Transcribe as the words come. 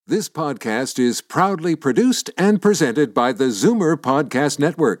This podcast is proudly produced and presented by the Zoomer Podcast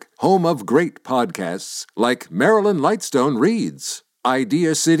Network, home of great podcasts like Marilyn Lightstone Reads,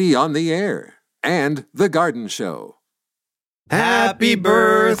 Idea City on the Air, and The Garden Show. Happy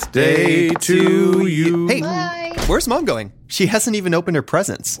birthday to you. Hey, Bye. Where's Mom going? She hasn't even opened her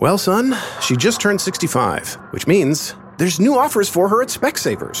presents. Well, son, she just turned 65, which means there's new offers for her at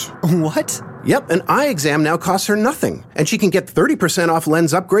Specsavers. What? Yep, an eye exam now costs her nothing, and she can get 30% off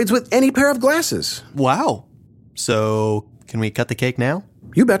lens upgrades with any pair of glasses. Wow. So, can we cut the cake now?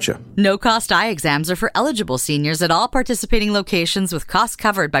 You betcha. No-cost eye exams are for eligible seniors at all participating locations with costs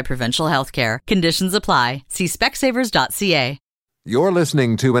covered by provincial health care. Conditions apply. See specsavers.ca. You're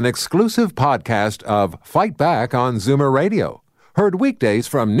listening to an exclusive podcast of Fight Back on Zoomer Radio. Heard weekdays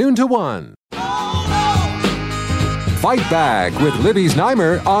from noon to 1. Fight Back with Libby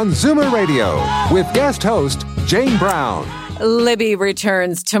Znaimer on Zoomer Radio with guest host Jane Brown. Libby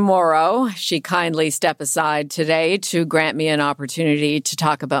returns tomorrow. She kindly stepped aside today to grant me an opportunity to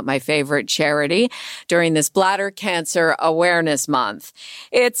talk about my favorite charity during this Bladder Cancer Awareness Month.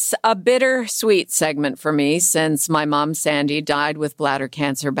 It's a bittersweet segment for me since my mom, Sandy, died with bladder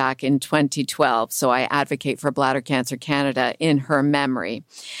cancer back in 2012. So I advocate for Bladder Cancer Canada in her memory.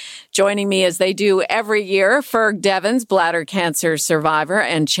 Joining me as they do every year, Ferg Devens, bladder cancer survivor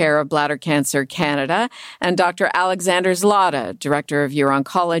and chair of Bladder Cancer Canada, and Dr. Alexander Zlata, director of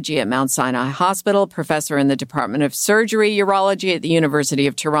uro-oncology at Mount Sinai Hospital, professor in the Department of Surgery Urology at the University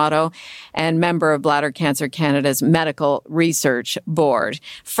of Toronto, and member of Bladder Cancer Canada's Medical Research Board.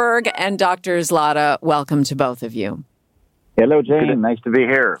 Ferg and Dr. Zlata, welcome to both of you. Hello, Jane. Nice to be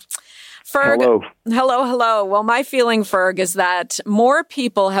here. Ferg, hello. Well, my feeling, Ferg, is that more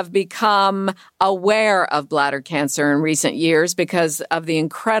people have become aware of bladder cancer in recent years because of the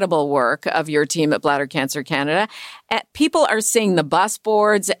incredible work of your team at Bladder Cancer Canada. People are seeing the bus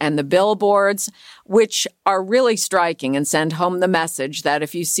boards and the billboards, which are really striking and send home the message that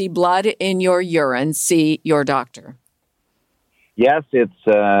if you see blood in your urine, see your doctor. Yes, it's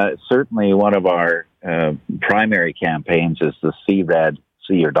certainly one of our primary campaigns is the See Red,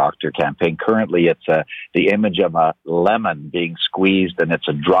 See Your Doctor campaign. Currently, it's the image of a lemon being squeezed, and it's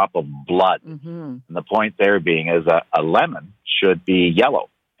a drop of blood. Mm-hmm. And the point there being is a lemon should be yellow,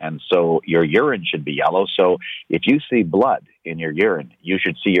 and so your urine should be yellow. So if you see blood in your urine, you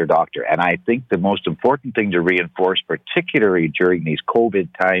should see your doctor. And I think the most important thing to reinforce, particularly during these COVID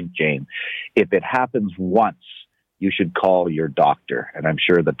times, Jane, if it happens once, you should call your doctor. And I'm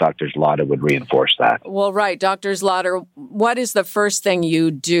sure that Dr. Zlata would reinforce that. Well, right. Dr. Zlata, what is the first thing you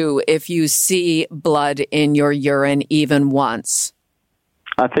do if you see blood in your urine even once?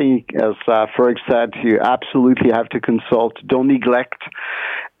 I think, as Ferg said, you absolutely have to consult. Don't neglect.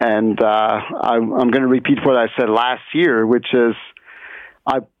 And I'm going to repeat what I said last year, which is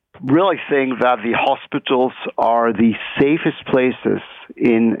I really think that the hospitals are the safest places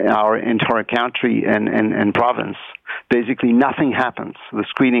in our entire country and province. Basically, nothing happens. The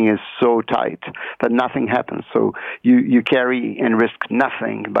screening is so tight that nothing happens. So you carry and risk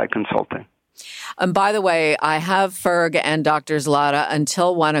nothing by consulting. And by the way, I have Ferg and Dr. Zlata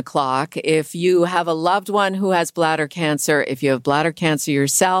until 1 o'clock. If you have a loved one who has bladder cancer, if you have bladder cancer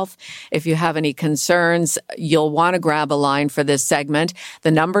yourself, if you have any concerns, you'll want to grab a line for this segment. The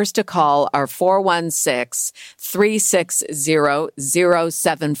numbers to call are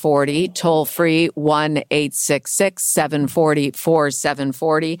 416-360-0740, toll free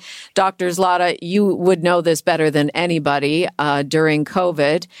 1-866-740-4740. Dr. Zlata, you would know this better than anybody during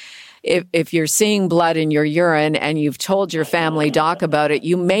COVID. If you're seeing blood in your urine and you've told your family doc about it,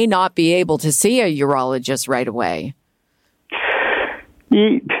 you may not be able to see a urologist right away.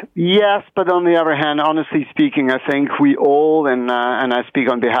 Yes, but on the other hand, honestly speaking, I think we all, and I speak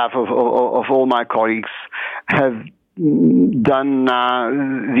on behalf of all my colleagues, have done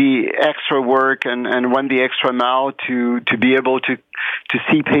the extra work and went the extra mile to be able to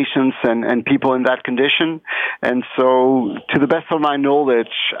see patients and people in that condition. And so, to the best of my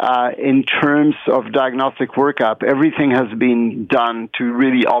knowledge, in terms of diagnostic workup, everything has been done to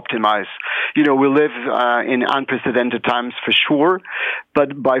really optimize. We live in unprecedented times for sure,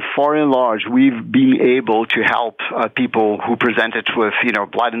 but by far and large, we've been able to help people who presented with,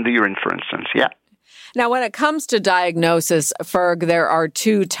 blood in the urine, for instance. Yeah. Now, when it comes to diagnosis, Ferg, there are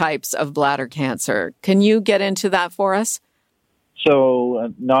two types of bladder cancer. Can you get into that for us?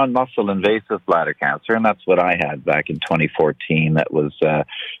 So, non-muscle invasive bladder cancer, and that's what I had back in 2014. That was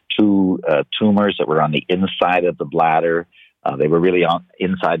two tumors that were on the inside of the bladder. They were really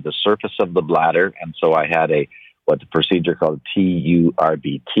inside the surface of the bladder, and so I had a what's a procedure called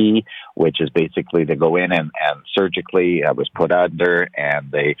TURBT, which is basically they go in and surgically I was put under,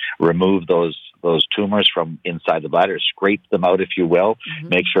 and they remove those tumors from inside the bladder, scrape them out, if you will,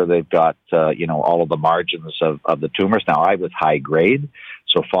 make sure they've got, all of the margins of the tumors. Now, I was high grade,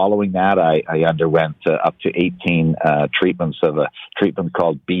 so following that, I underwent up to 18 treatments of a treatment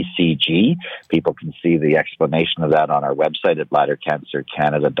called BCG. People can see the explanation of that on our website at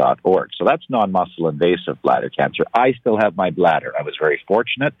bladdercancercanada.org. So that's non-muscle invasive bladder cancer. I still have my bladder. I was very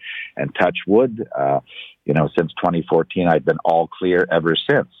fortunate, and touch wood, since 2014, I've been all clear ever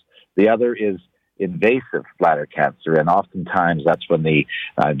since. The other is invasive bladder cancer, and oftentimes that's when the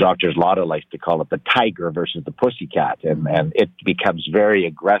doctors Lotto likes to call it the tiger versus the pussycat, and it becomes very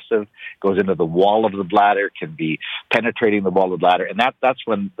aggressive, goes into the wall of the bladder, can be penetrating the wall of the bladder, and that's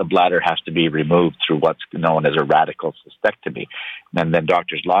when the bladder has to be removed through what's known as a radical cystectomy. And then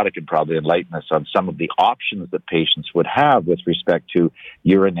Drs. Lotto can probably enlighten us on some of the options that patients would have with respect to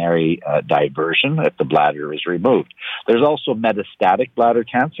urinary diversion if the bladder is removed. There's also metastatic bladder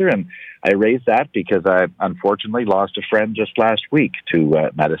cancer, and I raise that because I unfortunately lost a friend just last week to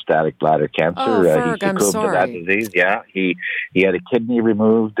metastatic bladder cancer. Ferg, he succumbed to that disease. Yeah, he had a kidney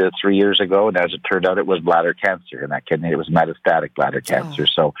removed 3 years ago, and as it turned out, it was bladder cancer, and that kidney, it was metastatic bladder cancer.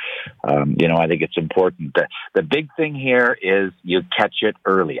 So, I think it's important. The big thing here is you catch it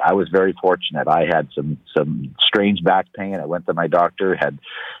early. I was very fortunate. I had some strange back pain. I went to my doctor, had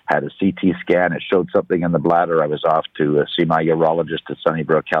a CT scan. It showed something in the bladder. I was off to see my urologist at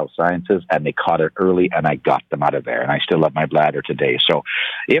Sunnybrook Health Sciences, and they caught it early, and I got them out of there. And I still have my bladder today. So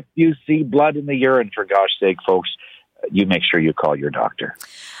if you see blood in the urine, for gosh sake, folks, you make sure you call your doctor.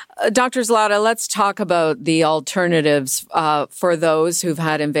 Dr. Zlata, let's talk about the alternatives for those who've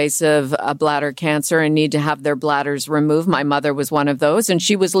had invasive bladder cancer and need to have their bladders removed. My mother was one of those, and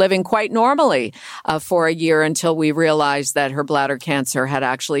she was living quite normally for a year until we realized that her bladder cancer had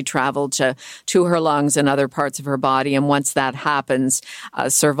actually traveled to her lungs and other parts of her body. And once that happens,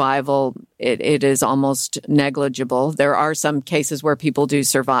 survival, it is almost negligible. There are some cases where people do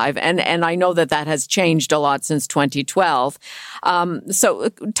survive, and I know that has changed a lot since 2012. So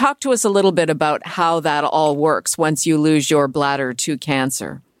talk to us a little bit about how that all works once you lose your bladder to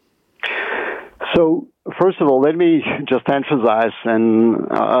cancer. So, first of all, let me just emphasize, and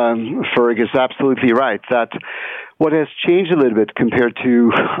Ferg is absolutely right, that what has changed a little bit compared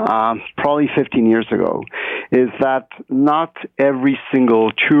to probably 15 years ago is that not every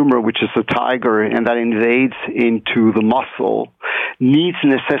single tumor, which is a tiger and that invades into the muscle, needs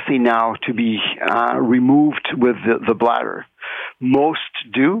necessity now to be removed with the bladder. Most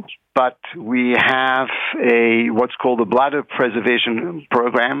do, but we have what's called a bladder preservation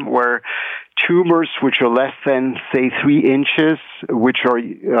program where tumors which are less than, say, 3 inches, which are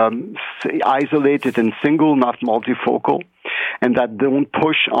isolated and single, not multifocal, and that don't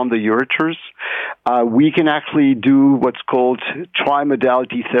push on the ureters, we can actually do what's called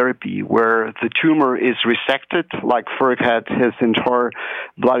trimodality therapy, where the tumor is resected, like Ferg had his entire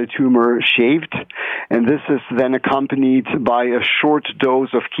bladder tumor shaved, and this is then accompanied by a short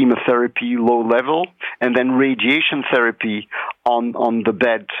dose of chemotherapy, low level, and then radiation therapy on the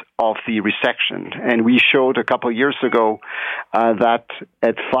bed of the resection. And we showed a couple of years ago that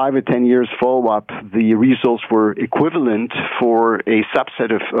at 5 or 10 years follow-up, the results were equivalent for a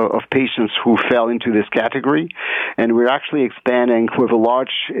subset of patients who fell into this category. And we're actually expanding with a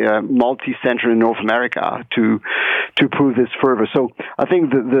large multi-center in North America to prove this further. So I think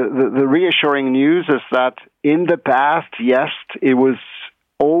the reassuring news is that in the past, yes, it was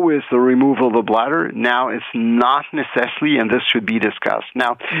always the removal of the bladder. Now it's not necessarily, and this should be discussed.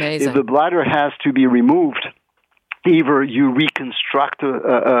 Now, Amazing. If the bladder has to be removed, either you reconstruct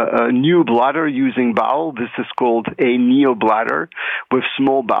a new bladder using bowel. This is called a neobladder with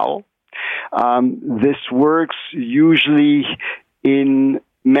small bowel. This works usually in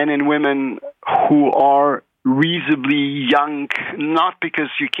men and women who are reasonably young, not because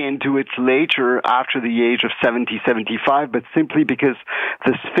you can do it later after the age of 70, 75, but simply because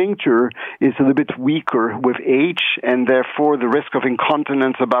the sphincter is a little bit weaker with age, and therefore the risk of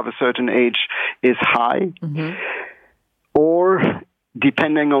incontinence above a certain age is high. Mm-hmm. Or,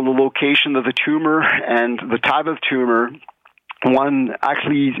 depending on the location of the tumor and the type of tumor, one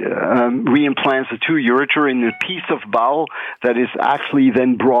actually reimplants the two ureter in a piece of bowel that is actually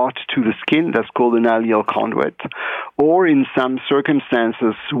then brought to the skin. That's called an alveolar conduit. Or in some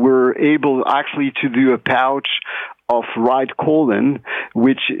circumstances, we're able actually to do a pouch of right colon,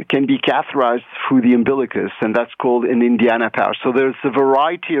 which can be catheterized through the umbilicus, and that's called an Indiana pouch. So there's a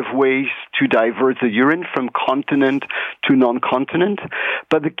variety of ways to divert the urine from continent to non-continent.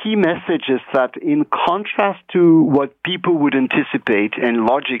 But the key message is that in contrast to what people would anticipate, and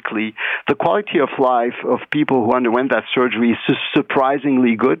logically, the quality of life of people who underwent that surgery is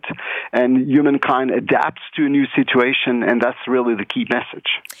surprisingly good, and humankind adapts to a new situation, and that's really the key message.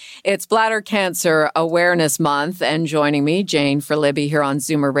 It's Bladder Cancer Awareness Month, and joining me, Jane for Libby here on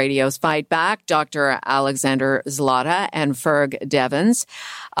Zoomer Radio's Fight Back, Dr. Alexander Zlotta and Ferg Devens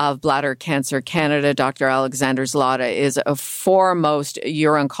of Bladder Cancer Canada. Dr. Alexander Zlotta is a foremost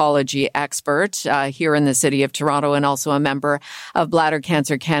uro-oncology expert here in the city of Toronto and also a member of Bladder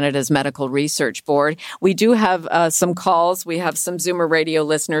Cancer Canada's Medical Research Board. We do have some calls. We have some Zoomer Radio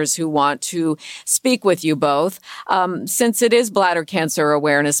listeners who want to speak with you both. Since it is Bladder Cancer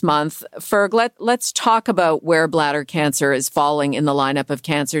Awareness Month, Ferg, let's talk about where bladder cancer is falling in the lineup of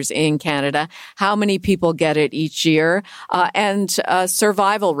cancers in Canada, how many people get it each year, and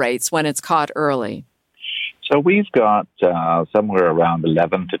survival rates when it's caught early. So we've got somewhere around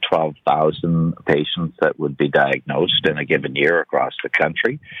 11 to 12,000 patients that would be diagnosed in a given year across the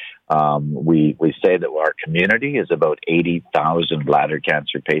country. We say that our community is about 80,000 bladder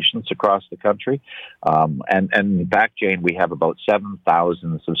cancer patients across the country. And in fact, Jane, we have about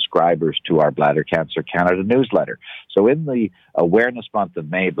 7,000 subscribers to our Bladder Cancer Canada newsletter. So in the Awareness Month of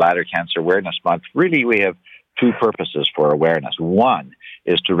May, Bladder Cancer Awareness Month, really we have two purposes for awareness. One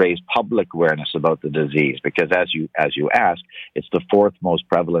is to raise public awareness about the disease, because as you asked, it's the fourth most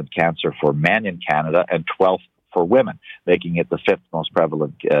prevalent cancer for men in Canada and 12th for women, making it the fifth most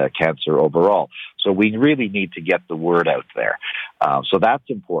prevalent cancer overall. So we really need to get the word out there. So that's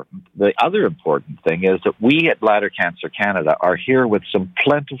important. The other important thing is that we at Bladder Cancer Canada are here with some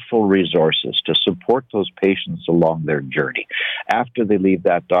plentiful resources to support those patients along their journey. After they leave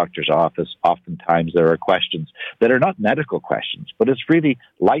that doctor's office, oftentimes there are questions that are not medical questions, but it's really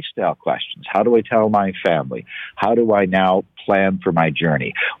lifestyle questions. How do I tell my family? How do I now plan for my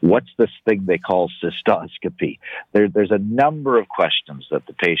journey? What's this thing they call cystoscopy? There's a number of questions that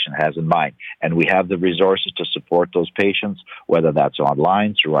the patient has in mind, and we have the resources to support those patients, whether that's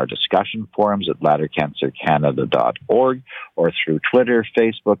online through our discussion forums at bladdercancercanada.org or through Twitter,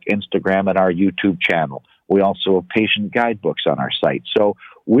 Facebook, Instagram, and our YouTube channel. We also have patient guidebooks on our site. So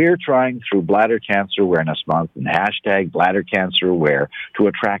we're trying through Bladder Cancer Awareness Month and hashtag Bladder Cancer Aware to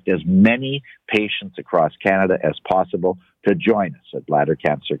attract as many patients across Canada as possible to join us at Bladder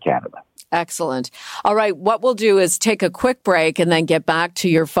Cancer Canada. Excellent. All right. What we'll do is take a quick break and then get back to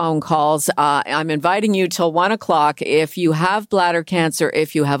your phone calls. I'm inviting you till 1:00. If you have bladder cancer,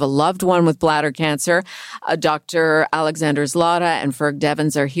 if you have a loved one with bladder cancer, Dr. Alexander Zlotta and Ferg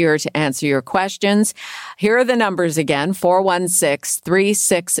Devens are here to answer your questions. Here are the numbers again: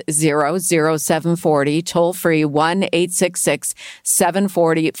 416-360-0740, toll free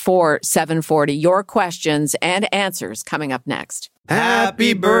 1-866-740-4740. Your questions and answers coming up next.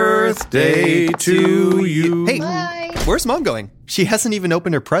 Happy birthday to you. Hey, where's Mom going? She hasn't even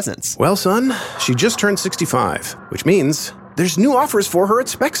opened her presents. Well, son, she just turned 65, which means there's new offers for her at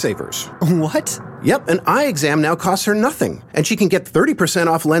Specsavers. What? Yep, an eye exam now costs her nothing, and she can get 30%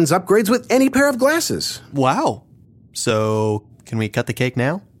 off lens upgrades with any pair of glasses. Wow. So, can we cut the cake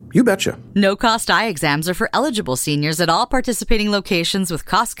now? You betcha. No-cost eye exams are for eligible seniors at all participating locations with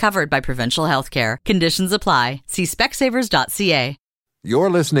costs covered by provincial health care. Conditions apply. See specsavers.ca.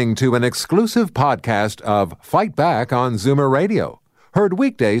 You're listening to an exclusive podcast of Fight Back on Zoomer Radio. Heard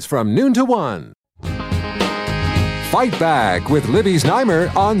weekdays from noon to 1. Fight Back with Libby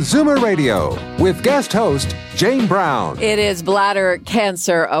Znaimer on Zoomer Radio with guest host Jane Brown. It is Bladder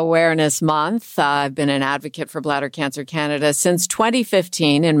Cancer Awareness Month. I've been an advocate for Bladder Cancer Canada since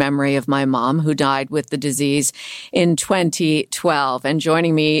 2015 in memory of my mom who died with the disease in 2012. And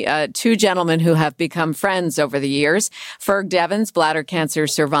joining me, two gentlemen who have become friends over the years, Ferg Devens, bladder cancer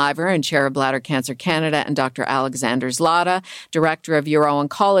survivor and chair of Bladder Cancer Canada, and Dr. Alexander Zlotta, director of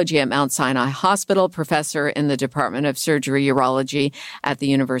uro-oncology at Mount Sinai Hospital, professor in the Department of Surgery Urology at the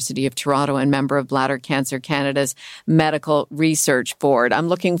University of Toronto, and member of Bladder Cancer Canada's Medical Research Board. I'm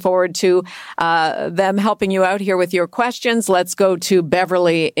looking forward to them helping you out here with your questions. Let's go to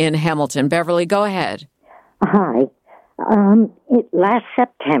Beverly in Hamilton. Beverly, go ahead. Hi. Last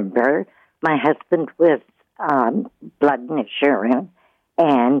September, my husband was blood in his urine,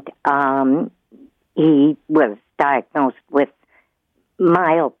 and he was diagnosed with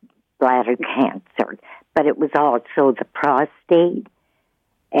mild bladder cancer, but it was also the prostate,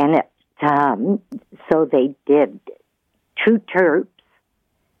 and so they did 2 TURPs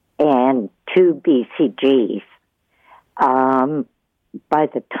and 2 BCGs. By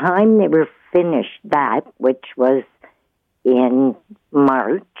the time they were finished that, which was in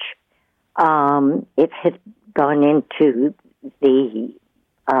March, it has gone into the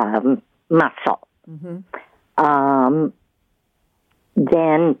muscle. Mm-hmm.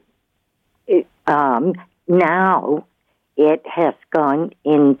 Then now it has gone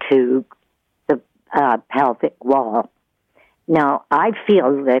into the pelvic wall. Now, I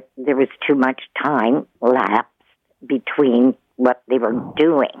feel that there was too much time lapsed between what they were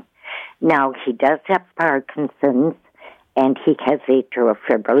doing. Now, he does have Parkinson's, and he has atrial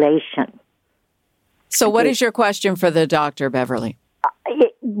fibrillation. So what is your question for the doctor, Beverly?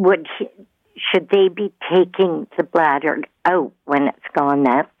 Should they be taking the bladder out when it's gone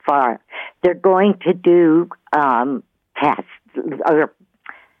that far? They're going to do tests or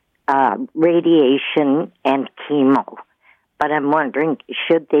radiation and chemo. But I'm wondering,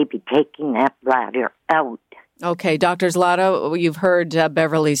 should they be taking that bladder out? Okay, Dr. Zlata, you've heard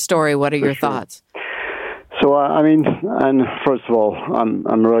Beverly's story. What are your thoughts? So, and first of all,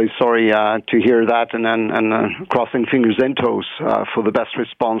 I'm really sorry to hear that, and crossing fingers and toes for the best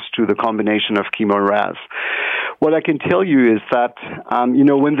response to the combination of chemo and RAS. What I can tell you is that,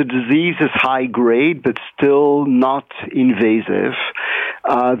 when the disease is high grade but still not invasive,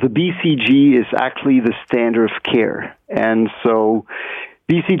 the BCG is actually the standard of care. And so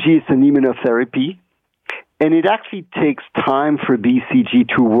BCG is an immunotherapy. And it actually takes time for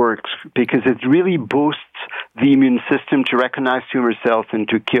BCG to work because it really boosts the immune system to recognize tumor cells and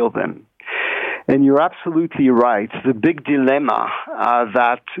to kill them. And you're absolutely right. The big dilemma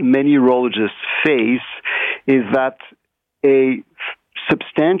that many urologists face is that a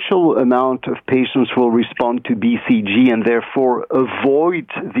substantial amount of patients will respond to BCG and therefore avoid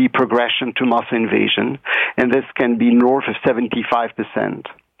the progression to muscle invasion, and this can be north of 75%.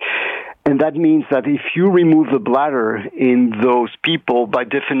 And that means that if you remove the bladder in those people, by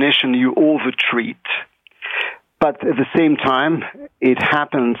definition, you overtreat. But at the same time, it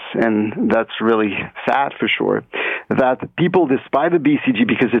happens, and that's really sad for sure, that people, despite the BCG,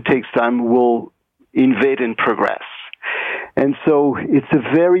 because it takes time, will invade and progress. And so it's a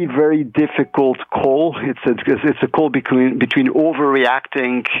very, very difficult call. It's a call between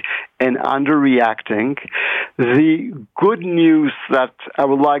overreacting and underreacting. The good news that I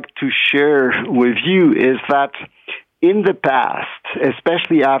would like to share with you is that in the past,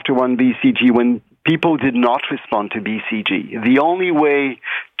 especially after one BCG, when people did not respond to BCG, the only way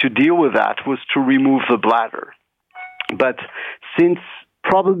to deal with that was to remove the bladder. But since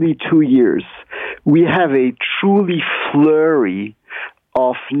probably 2 years, we have a truly flurry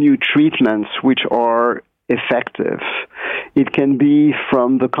of new treatments which are effective. It can be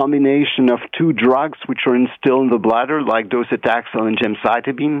from the combination of two drugs which are instilled in the bladder, like docetaxel and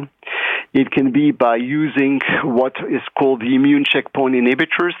gemcitabine. It can be by using what is called the immune checkpoint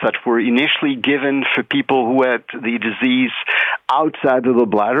inhibitors that were initially given for people who had the disease outside of the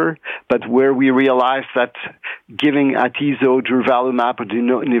bladder, but where we realized that giving atezo, durvalumab, or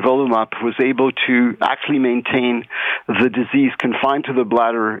nivolumab was able to actually maintain the disease confined to the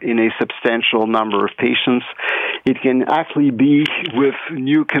bladder in a substantial number of patients. It can actually be with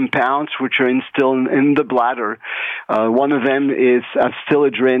new compounds which are instilled in the bladder. One of them is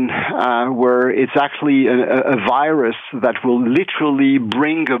Adstiladrin, where it's actually a virus that will literally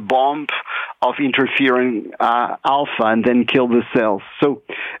bring a bomb of interfering alpha and then kill the cells. So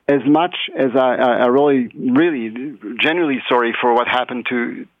as much as I really genuinely sorry for what happened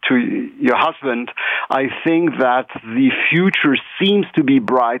to your husband, I think that the future seems to be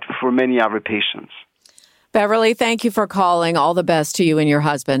bright for many other patients. Beverly, thank you for calling. All the best to you and your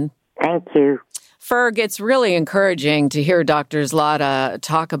husband. Thank you. Ferg, it's really encouraging to hear Dr. Zlata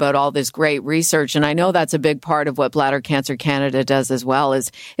talk about all this great research. And I know that's a big part of what Bladder Cancer Canada does as well,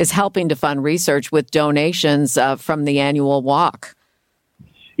 is helping to fund research with donations from the annual walk.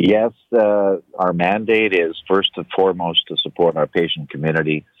 Yes, our mandate is first and foremost to support our patient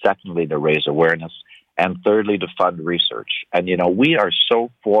community, secondly, to raise awareness, and thirdly, to fund research. And, we are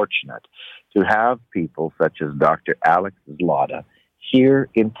so fortunate to have people such as Dr. Alex Zlata here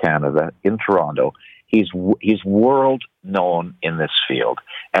in Canada, in Toronto. He's world known in this field,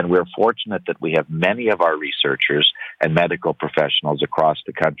 and we're fortunate that we have many of our researchers and medical professionals across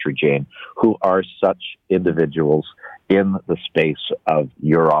the country, Jane, who are such individuals in the space of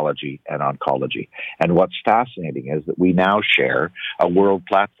urology and oncology. And what's fascinating is that we now share a world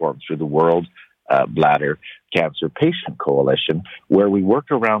platform through the World Bladder Cancer Patient Coalition, where we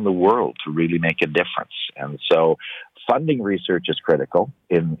work around the world to really make a difference. And so funding research is critical.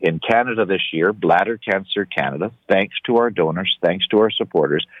 In Canada this year, Bladder Cancer Canada, thanks to our donors, thanks to our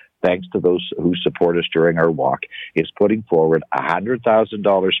supporters, thanks to those who support us during our walk, is putting forward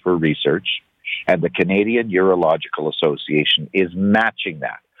 $100,000 for research, and the Canadian Urological Association is matching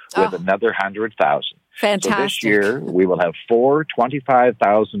that with another 100,000. Fantastic. So this year, we will have 4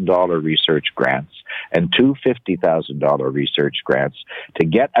 $25,000 research grants and 2 $50,000 research grants to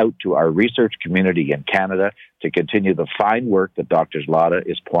get out to our research community in Canada to continue the fine work that Dr. Zlata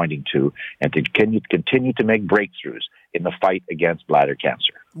is pointing to and to continue to make breakthroughs in the fight against bladder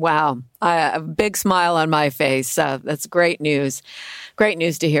cancer. Wow. A big smile on my face. That's great news. Great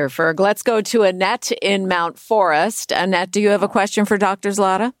news to hear, Ferg. Let's go to Annette in Mount Forest. Annette, do you have a question for Dr.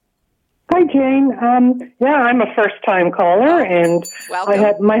 Zlata? Hi, Jane. I'm a first-time caller, and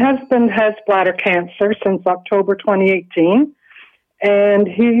my husband has bladder cancer since October 2018, and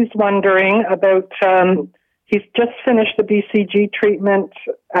he's wondering about, he's just finished the BCG treatment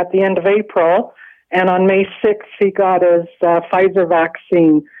at the end of April, and on May 6th, he got his Pfizer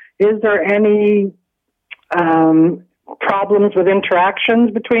vaccine. Is there any problems with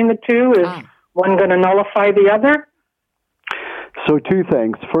interactions between the two? Is one going to nullify the other? So 2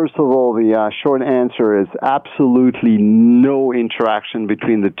 things. First of all, the short answer is absolutely no interaction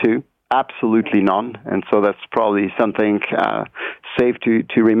between the two. Absolutely none. And so that's probably something safe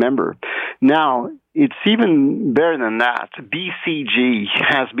to remember. Now, it's even better than that. BCG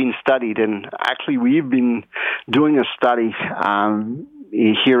has been studied, and actually we've been doing a study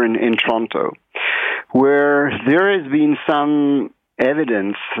here in Toronto where there has been some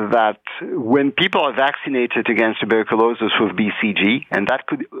evidence that when people are vaccinated against tuberculosis with BCG, and that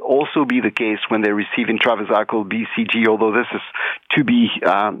could also be the case when they receive intravesical BCG, although this is to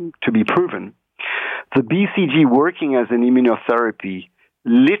be proven, the BCG working as an immunotherapy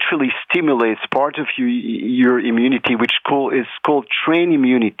literally stimulates part of your immunity, which is called train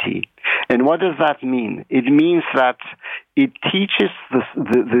immunity. And what does that mean? It means that it teaches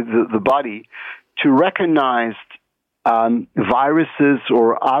the body to recognize viruses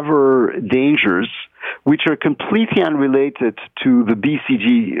or other dangers which are completely unrelated to the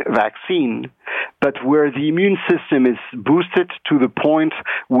BCG vaccine, but where the immune system is boosted to the point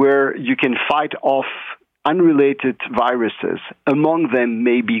where you can fight off unrelated viruses. Among them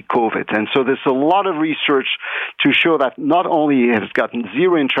may be COVID. And so there's a lot of research to show that not only has it gotten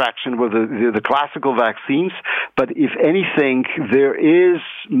zero interaction with the classical vaccines, but if anything, there is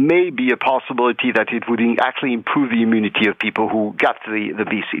maybe a possibility that it would actually improve the immunity of people who got the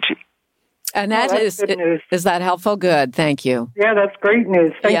BCG. Annette, is that helpful? Good. Thank you. Yeah, that's great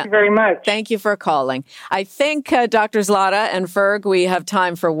news. Thank you very much. Thank you for calling. I think, Dr. Zlata and Ferg, we have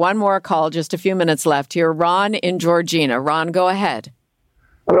time for one more call, just a few minutes left here. Ron in Georgina. Ron, go ahead.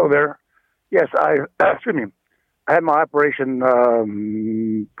 Hello there. Yes, I had my operation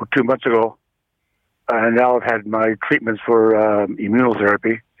 2 months ago, and now I've had my treatments for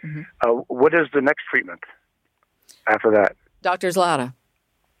immunotherapy. Mm-hmm. What is the next treatment after that? Dr. Zlata.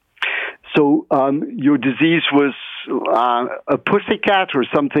 So your disease was a pussycat or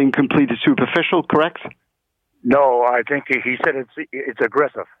something completely superficial, correct? No, I think he said it's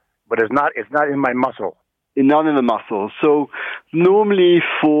aggressive, but it's not in my muscle. Not in the muscle. So normally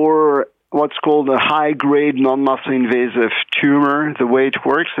for what's called a high-grade non-muscle invasive tumor, the way it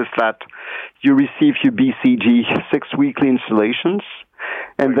works is that you receive your BCG 6 weekly installations,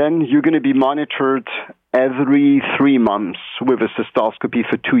 and then you're going to be monitored every 3 months with a cystoscopy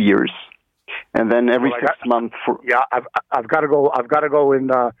for 2 years. And then every 6 months for... Yeah, I've got to go in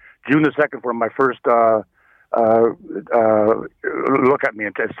June the 2nd for my first look at me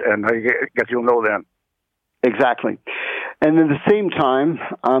and I guess you'll know then. Exactly. And at the same time,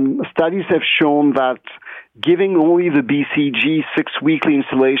 studies have shown that giving only the BCG 6 weekly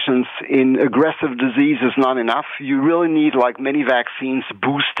installations in aggressive disease is not enough. You really need, like many vaccines,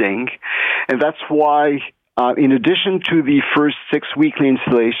 boosting. And that's why, in addition to the first 6 weekly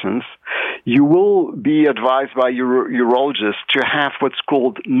installations, you will be advised by your urologist to have what's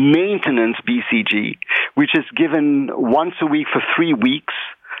called maintenance BCG, which is given once a week for 3 weeks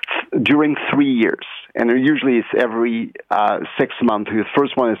during 3 years. And usually it's every 6 months. The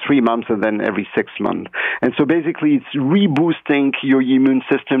first one is 3 months and then every 6 months. And so basically it's reboosting your immune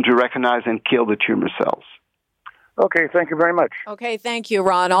system to recognize and kill the tumor cells. Okay, thank you very much. Okay, thank you,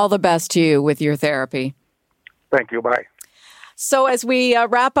 Ron. All the best to you with your therapy. Thank you. Bye. So as we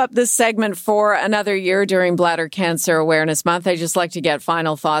wrap up this segment for another year during Bladder Cancer Awareness Month, I'd just like to get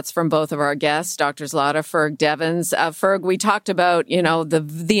final thoughts from both of our guests, Dr. Zlata, Ferg Devens. Ferg, we talked about,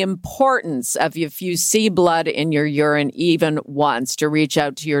 the importance of, if you see blood in your urine even once, to reach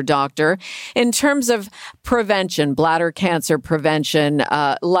out to your doctor. In terms of prevention, bladder cancer prevention,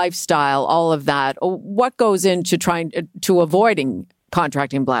 lifestyle, all of that, what goes into trying to avoiding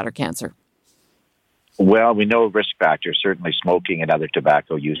contracting bladder cancer? Well, we know risk factors. Certainly smoking and other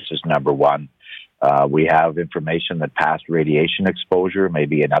tobacco use is number one. We have information that past radiation exposure may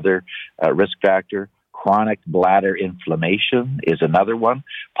be another risk factor. Chronic bladder inflammation is another one.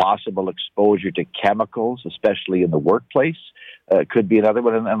 Possible exposure to chemicals, especially in the workplace, could be another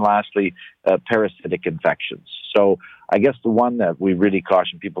one. And lastly, parasitic infections. So I guess the one that we really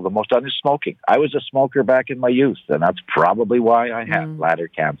caution people the most on is smoking. I was a smoker back in my youth, and that's probably why I had bladder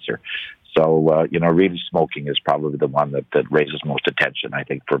cancer. So, really smoking is probably the one that raises most attention, I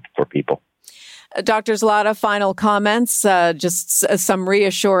think, for people. Dr. Zlotta, final comments, just some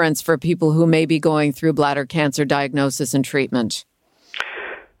reassurance for people who may be going through bladder cancer diagnosis and treatment.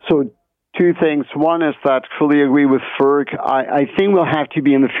 So, two things. One is that I fully agree with Ferg. I think we'll have to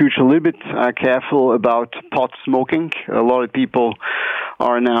be in the future a little bit careful about pot smoking. A lot of people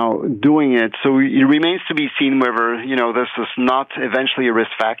are now doing it. So it remains to be seen whether, this is not eventually a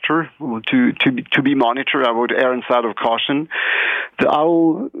risk factor to be monitored. I would err on side of caution.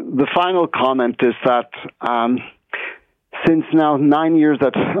 The final comment is that since now 9 years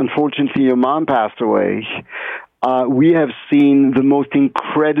that unfortunately your mom passed away, we have seen the most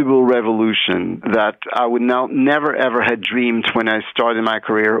incredible revolution that I would never ever had dreamed when I started my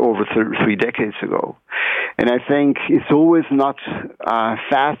career over 3 decades ago. And I think it's always not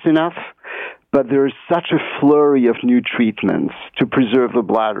fast enough, but there is such a flurry of new treatments to preserve the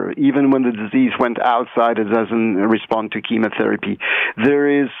bladder. Even when the disease went outside, it doesn't respond to chemotherapy. There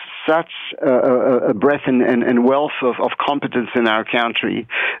is such a breadth and wealth of competence in our country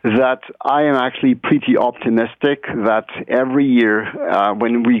that I am actually pretty optimistic that every year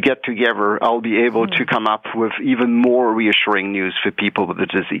when we get together, I'll be able to come up with even more reassuring news for people with the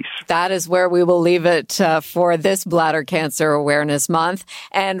disease. That is where we will leave it for this Bladder Cancer Awareness Month.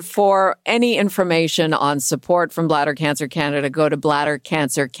 And for any information on support from Bladder Cancer Canada, go to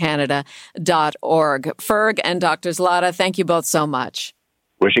bladdercancercanada.org. Ferg and Dr. Zlotta, thank you both so much.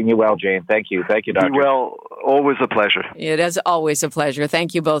 Wishing you well, Jane. Thank you. Thank you, Doctor. Be well. Always a pleasure. It is always a pleasure.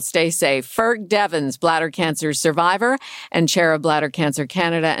 Thank you both. Stay safe. Ferg Devens, bladder cancer survivor and chair of Bladder Cancer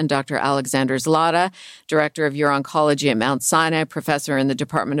Canada, and Dr. Alexander Zlotta, director of uro-oncology at Mount Sinai, professor in the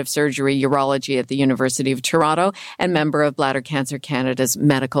Department of Surgery Urology at the University of Toronto, and member of Bladder Cancer Canada's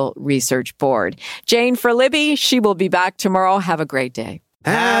Medical Research Board. Jane for Libby. She will be back tomorrow. Have a great day.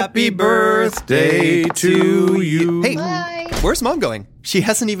 Happy birthday to you. Hey, Bye. Where's Mom going? She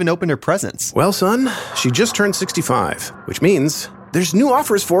hasn't even opened her presents. Well, son, she just turned 65, which means there's new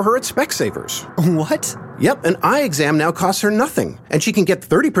offers for her at Specsavers. What? Yep, an eye exam now costs her nothing, and she can get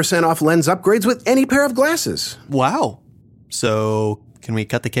 30% off lens upgrades with any pair of glasses. Wow. So, can we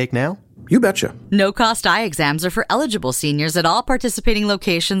cut the cake now? You betcha. No-cost eye exams are for eligible seniors at all participating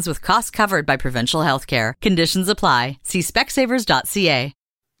locations with costs covered by provincial health care. Conditions apply. See specsavers.ca.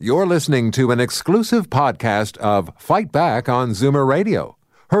 You're listening to an exclusive podcast of Fight Back on Zoomer Radio.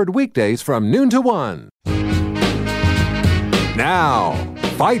 Heard weekdays from noon to 1. Now,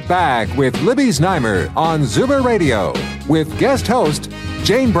 Fight Back with Libby Znaimer on Zoomer Radio with guest host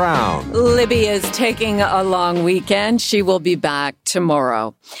Jane Brown. Libby is taking a long weekend. She will be back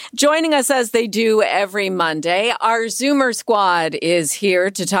tomorrow. Joining us as they do every Monday, our Zoomer squad is here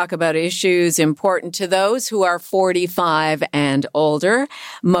to talk about issues important to those who are 45 and older.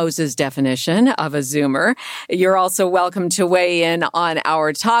 Moses' definition of a Zoomer. You're also welcome to weigh in on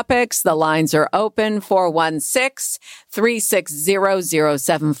our topics. The lines are open,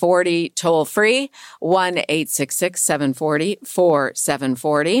 416-360-0740, toll free, 1-866-740-4740.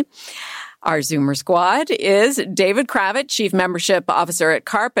 Our Zoomer squad is David Kravitz, Chief Membership Officer at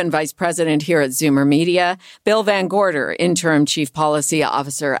CARP and Vice President here at Zoomer Media, Bill Van Gorder, Interim Chief Policy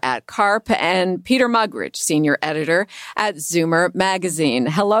Officer at CARP, and Peter Muggeridge, Senior Editor at Zoomer Magazine.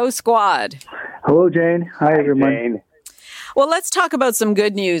 Hello, squad. Hello, Jane. Hi, everyone. Jane. Well, let's talk about some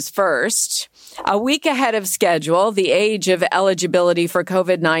good news first. A week ahead of schedule, the age of eligibility for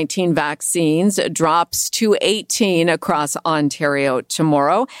COVID-19 vaccines drops to 18 across Ontario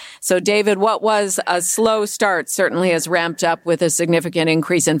tomorrow. So, David, what was a slow start certainly has ramped up with a significant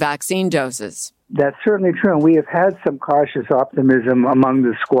increase in vaccine doses. That's certainly true. And we have had some cautious optimism among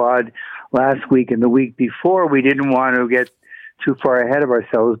the squad last week and the week before. We didn't want to get too far ahead of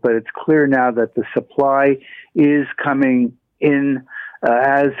ourselves, but it's clear now that the supply is coming in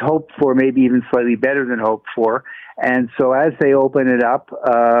as hoped for, maybe even slightly better than hoped for. And so as they open it up,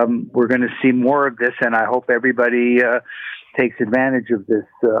 we're going to see more of this, and I hope everybody takes advantage of this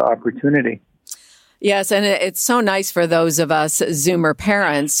opportunity. Yes, and it's so nice for those of us Zoomer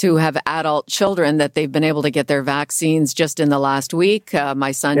parents who have adult children that they've been able to get their vaccines just in the last week.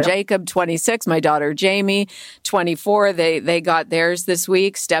 My son Jacob, 26, my daughter Jamie, 24, they got theirs this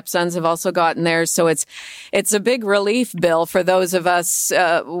week. Stepsons have also gotten theirs. So it's a big relief, Bill, for those of us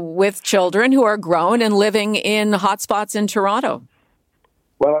with children who are grown and living in hotspots in Toronto.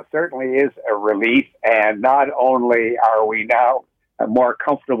 Well, it certainly is a relief, and not only are we now more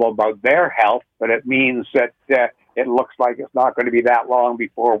comfortable about their health, but it means that it looks like it's not going to be that long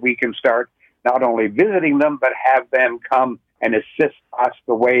before we can start not only visiting them, but have them come and assist us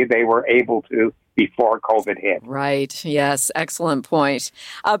the way they were able to before COVID hit. Right. Yes. Excellent point.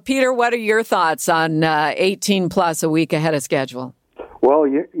 Peter, what are your thoughts on 18 plus a week ahead of schedule? Well,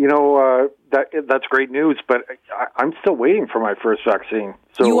 that's great news, but I'm still waiting for my first vaccine.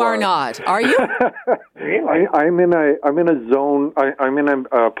 So, you are not, are you? Really? I'm in a zone. I'm in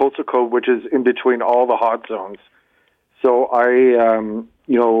a postal code which is in between all the hot zones. So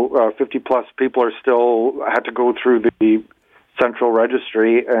 50 plus people are still had to go through the central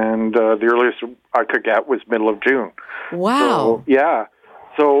registry, and the earliest I could get was middle of June. Wow. So, yeah.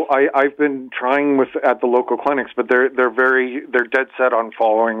 So I've been trying at the local clinics, but they're dead set on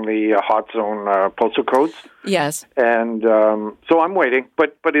following the hot zone postal codes. Yes. And so I'm waiting,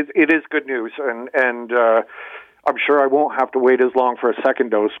 but it is good news, and I'm sure I won't have to wait as long for a second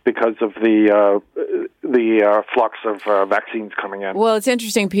dose because of the flux of vaccines coming in. Well, it's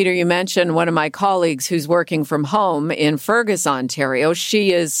interesting, Peter, you mentioned one of my colleagues who's working from home in Fergus, Ontario.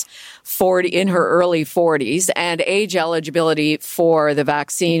 She is 40 in her early 40s, and age eligibility for the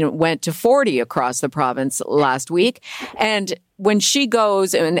vaccine went to 40 across the province last week. And when she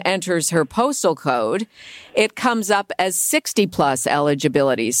goes and enters her postal code, it comes up as 60 plus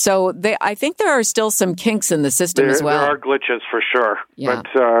eligibility. So I think there are still some kinks in the system as well. There are glitches for sure. Yeah.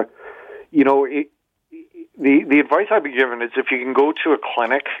 But, the advice I've been given is if you can go to a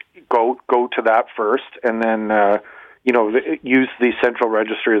clinic, go to that first, and then, use the central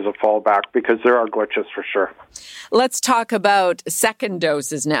registry as a fallback, because there are glitches for sure. Let's talk about second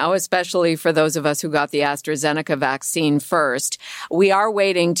doses now, especially for those of us who got the AstraZeneca vaccine first. We are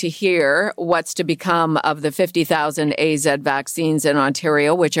waiting to hear what's to become of the 50,000 AZ vaccines in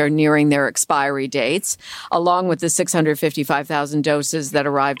Ontario, which are nearing their expiry dates, along with the 655,000 doses that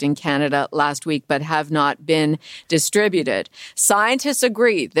arrived in Canada last week but have not been distributed. Scientists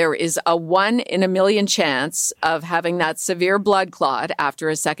agree there is a 1 in a million chance of having that severe blood clot after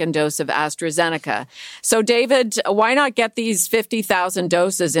a second dose of AstraZeneca. So, David, why not get these 50,000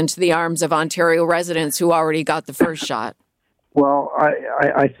 doses into the arms of Ontario residents who already got the first shot? Well,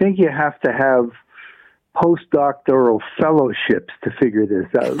 I think you have to have postdoctoral fellowships to figure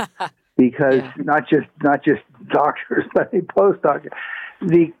this out, because not just doctors, but postdoctors.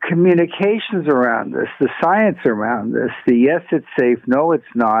 The communications around this, the science around this, the yes, it's safe, no, it's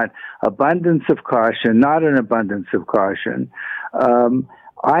not, abundance of caution, not an abundance of caution.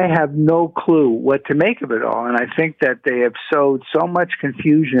 I have no clue what to make of it all, and I think that they have sowed so much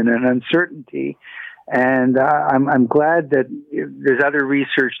confusion and uncertainty. And I'm glad that there's other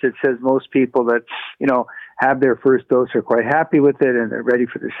research that says most people that have their first dose are quite happy with it and they're ready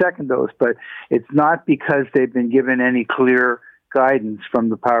for their second dose. But it's not because they've been given any clear guidance from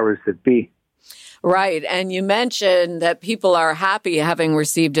the powers that be. Right. And you mentioned that people are happy having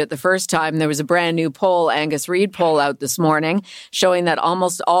received it the first time. There was a brand new poll, Angus Reid poll out this morning, showing that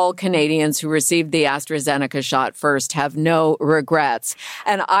almost all Canadians who received the AstraZeneca shot first have no regrets.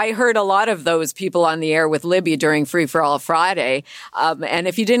 And I heard a lot of those people on the air with Libby during Free for All Friday. And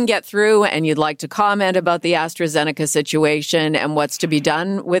if you didn't get through and you'd like to comment about the AstraZeneca situation and what's to be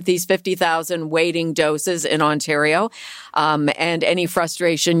done with these 50,000 waiting doses in Ontario, and any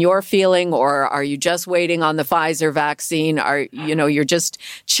frustration you're feeling, or are you just waiting on the Pfizer vaccine? You're just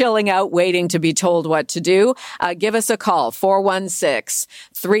chilling out, waiting to be told what to do? Give us a call,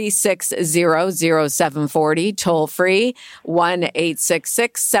 416-360-0740, toll free,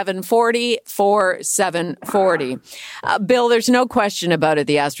 1-866-740-4740. Bill, there's no question about it.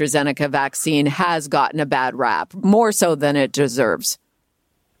 The AstraZeneca vaccine has gotten a bad rap, more so than it deserves.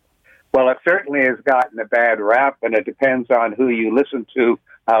 Well, it certainly has gotten a bad rap, and it depends on who you listen to,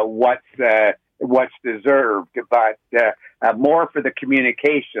 what's deserved. But more for the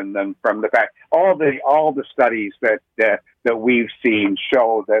communication than from the fact. All the studies that we've seen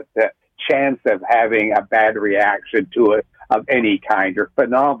show that the chance of having a bad reaction to it of any kind are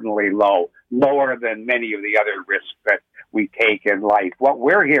phenomenally low, lower than many of the other risks that we take in life. What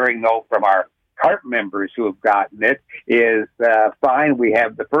we're hearing, though, from our CARP members who have gotten it is, fine, we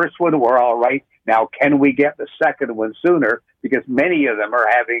have the first one, we're all right. Now, can we get the second one sooner? Because many of them are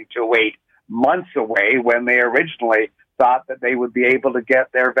having to wait months away when they originally thought that they would be able to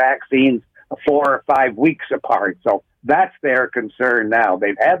get their vaccines 4 or 5 weeks apart. So that's their concern now.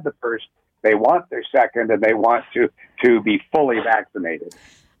 They've had the first, they want their second, and they want to be fully vaccinated.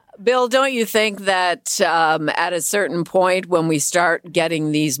 Bill, don't you think that at a certain point when we start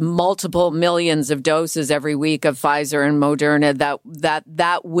getting these multiple millions of doses every week of Pfizer and Moderna,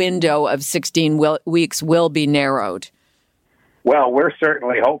 that window of 16 weeks will be narrowed? Well, we're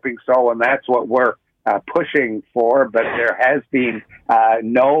certainly hoping so, and that's what we're pushing for, but there has been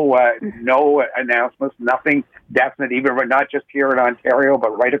no announcements, nothing definite, even not just here in Ontario,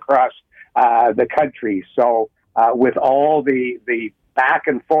 but right across the country. So with all the back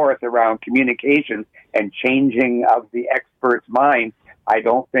and forth around communication and changing of the experts' minds, I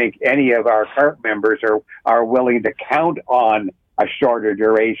don't think any of our CARP members are willing to count on a shorter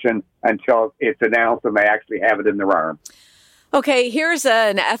duration until it's announced and they actually have it in their arm. Okay, here's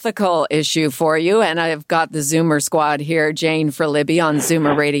an ethical issue for you, and I've got the Zoomer squad here, Jane for Libby on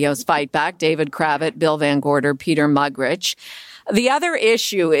Zoomer Radio's Fight Back, David Kravitz, Bill Van Gorder, Peter Muggeridge. The other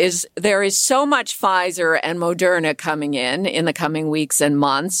issue is there is so much Pfizer and Moderna coming in the coming weeks and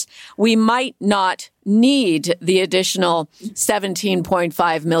months. We might not need the additional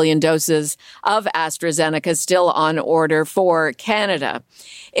 17.5 million doses of AstraZeneca still on order for Canada.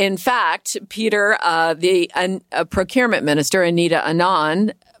 In fact, Peter, the procurement minister, Anita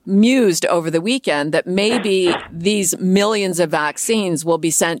Anand, mused over the weekend that maybe these millions of vaccines will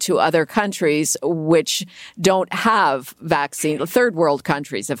be sent to other countries which don't have vaccine, third world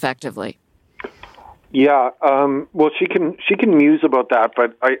countries, effectively. Yeah, well, she can muse about that,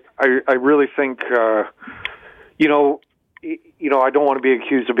 but I really think, I don't want to be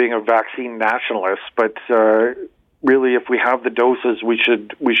accused of being a vaccine nationalist, but really, if we have the doses, we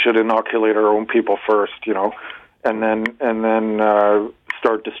should inoculate our own people first, and then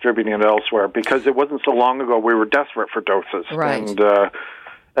start distributing it elsewhere, because it wasn't so long ago we were desperate for doses, right?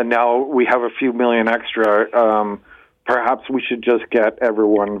 And now we have a few million extra. Perhaps we should just get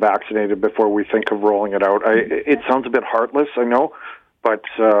everyone vaccinated before we think of rolling it out. It sounds a bit heartless, I know, but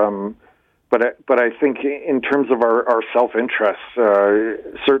I think in terms of our self-interest,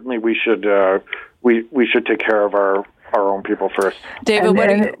 certainly we should take care of our own people first. David,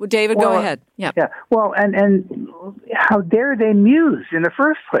 go ahead. Yeah. Well, and how dare they muse in the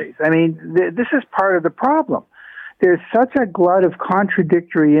first place? I mean, this is part of the problem. There's such a glut of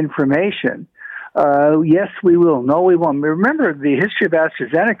contradictory information. Yes, we will. No, we won't. Remember the history of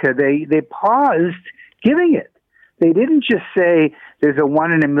AstraZeneca. They paused giving it. They didn't just say there's a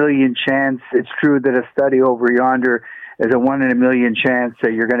 1 in a million chance. It's true that a study over yonder is a 1 in a million chance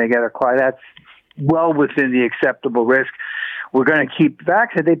that you're going to get a clot. That's well within the acceptable risk. We're going to keep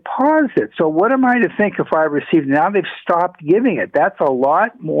vaccinated. They paused it. So what am I to think if I received it? Now they've stopped giving it. That's a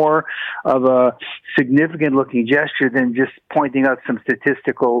lot more of a significant looking gesture than just pointing out some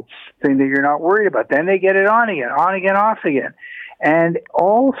statistical thing that you're not worried about. Then they get it on again, off again. And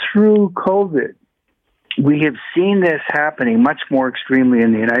all through COVID, we have seen this happening much more extremely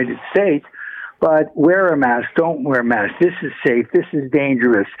in the United States. But wear a mask, don't wear a mask. This is safe. This is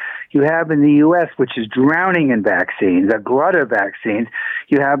dangerous. You have in the U.S., which is drowning in vaccines, a glut of vaccines,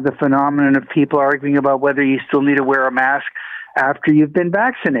 you have the phenomenon of people arguing about whether you still need to wear a mask after you've been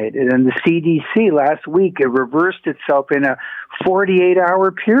vaccinated. And the CDC last week, it reversed itself in a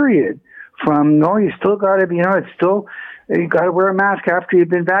 48-hour period from, no, you still got to be, you got to wear a mask after you've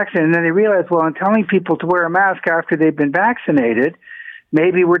been vaccinated. And then they realized, well, I'm telling people to wear a mask after they've been vaccinated,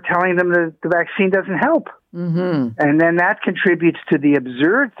 maybe we're telling them that the vaccine doesn't help. Mm-hmm. And then that contributes to the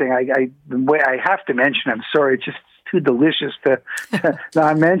absurd thing. I have to mention, I'm sorry, it's just too delicious to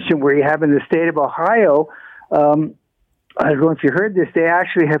not mention, where you have in the state of Ohio, I don't know if you heard this, they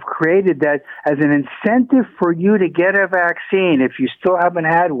actually have created that as an incentive for you to get a vaccine if you still haven't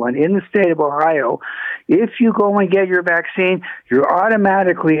had one in the state of Ohio. If you go and get your vaccine, you're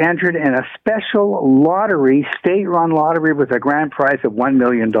automatically entered in a special lottery, state-run lottery with a grand prize of $1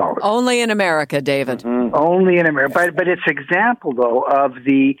 million. Only in America, David. Mm-hmm. Only in America. But it's example, though, of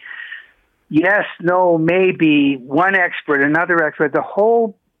the yes, no, maybe, one expert, another expert. The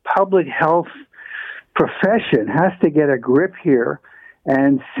whole public health profession has to get a grip here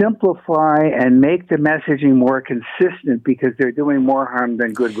and simplify and make the messaging more consistent, because they're doing more harm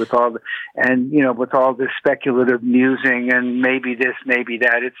than good with all this speculative musing and maybe this, maybe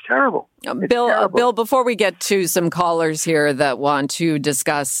that. It's terrible. Bill, before we get to some callers here that want to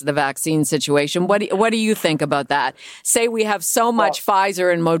discuss the vaccine situation, what do you think about that? Say we have so much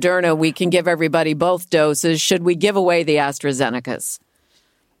Pfizer and Moderna, we can give everybody both doses. Should we give away the AstraZenecas?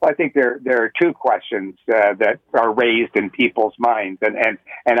 Well, I think there are two questions that are raised in people's minds, and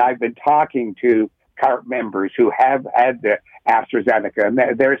I've been talking to CARP members who have had the AstraZeneca, and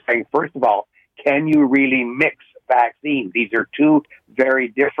they're saying, first of all, can you really mix vaccines? These are two very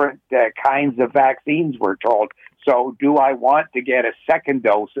different kinds of vaccines, we're told. So do I want to get a second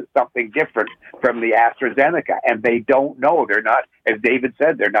dose of something different from the AstraZeneca? And they don't know. They're not, as David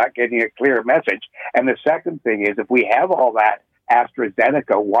said, they're not getting a clear message. And the second thing is, if we have all that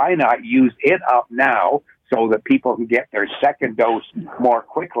AstraZeneca, why not use it up now so that people can get their second dose more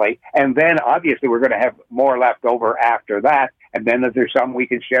quickly? And then obviously we're going to have more left over after that. And then if there's some we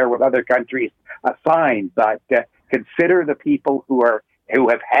can share with other countries, fine. But consider the people who have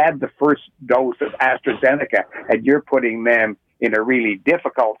had the first dose of AstraZeneca, and you're putting them in a really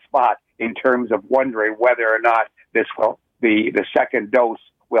difficult spot in terms of wondering whether or not the second dose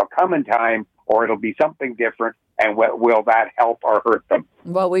will come in time, or it'll be something different, and will that help or hurt them?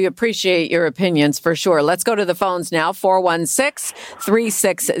 Well, we appreciate your opinions for sure. Let's go to the phones now.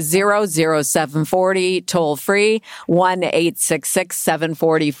 416-360-0740, toll free,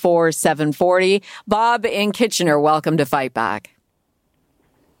 1-866-744-740. Bob in Kitchener, welcome to Fight Back.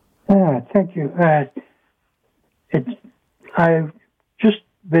 Thank you. I've just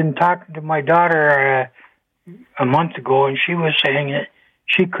been talking to my daughter a month ago, and she was saying that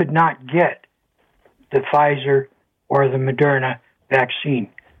she could not get the Pfizer or the Moderna vaccine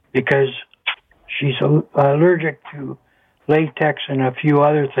because she's allergic to latex and a few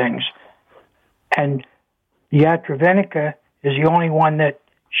other things. And the AstraZeneca is the only one that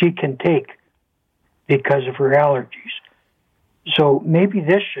she can take because of her allergies. So maybe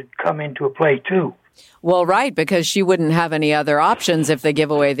this should come into play too. Well, right, because she wouldn't have any other options if they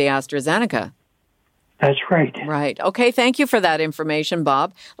give away the AstraZeneca. That's right. Right. Okay, thank you for that information,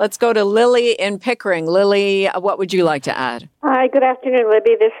 Bob. Let's go to Lily in Pickering. Lily, what would you like to add? Hi, good afternoon,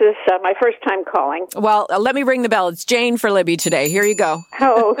 Libby. This is my first time calling. Well, let me ring the bell. It's Jane for Libby today. Here you go.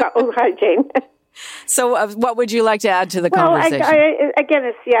 Oh hi, Jane. So what would you like to add to the conversation? Again,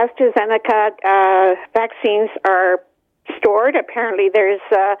 it's the AstraZeneca vaccines are stored. Apparently there's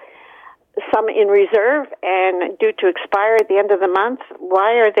some in reserve and due to expire at the end of the month.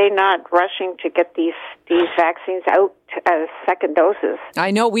 Why are they not rushing to get these vaccines out as second doses?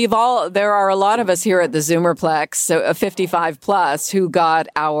 I know there are a lot of us here at the Zoomerplex, so 55 plus, who got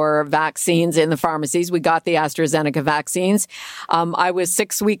our vaccines in the pharmacies. We got the AstraZeneca vaccines. I was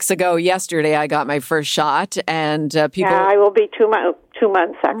 6 weeks ago yesterday. I got my first shot, and people. Yeah, I will be 2 months. 2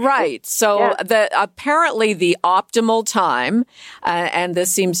 months, actually. Right. So apparently the optimal time, and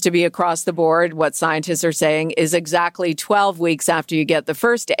this seems to be across the board, what scientists are saying, is exactly 12 weeks after you get the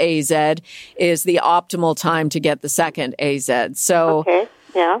first AZ is the optimal time to get the second AZ. So okay.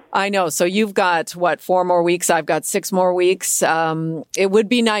 Yeah. I know. So you've got, 4 more weeks? I've got 6 more weeks. It would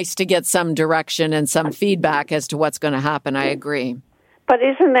be nice to get some direction and some feedback as to what's going to happen. I agree. But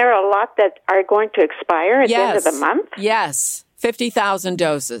isn't there a lot that are going to expire at the end of the month? Yes. 50,000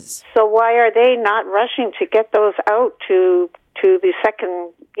 doses. So why are they not rushing to get those out to the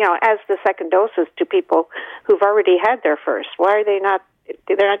second, as the second doses to people who've already had their first? Why are they not?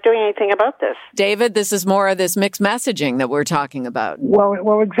 They're not doing anything about this. David, this is more of this mixed messaging that we're talking about.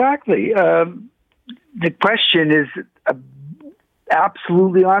 Well, exactly. The question is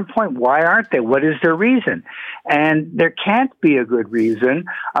absolutely on point. Why aren't they? What is their reason? And there can't be a good reason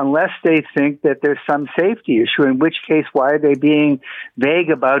unless they think that there's some safety issue, in which case, why are they being vague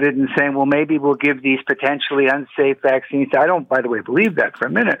about it and saying, well, maybe we'll give these potentially unsafe vaccines? I don't, by the way, believe that for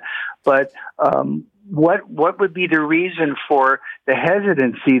a minute. But what would be the reason for the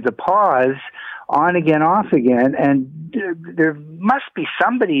hesitancy, the pause, on again, off again? And there must be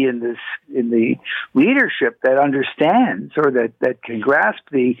somebody in the leadership that understands or that can grasp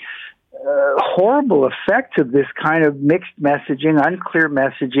the horrible effects of this kind of mixed messaging, unclear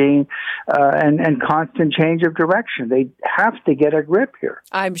messaging, and constant change of direction. They have to get a grip here.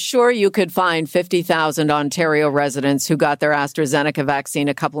 I'm sure you could find 50,000 Ontario residents who got their AstraZeneca vaccine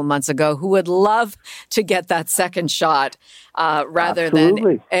a couple of months ago who would love to get that second shot rather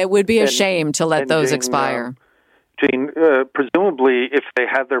than it would be a shame to let those expire. Jane, presumably if they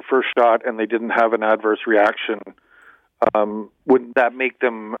had their first shot and they didn't have an adverse reaction, wouldn't that make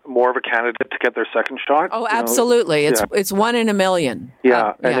them more of a candidate to get their second shot? Oh, absolutely. It's 1 in a million.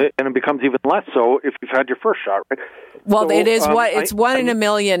 Yeah, it becomes even less so if you've had your first shot, right? Well, so, it's 1 in a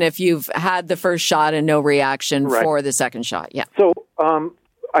million if you've had the first shot and no reaction for the second shot. Yeah. So I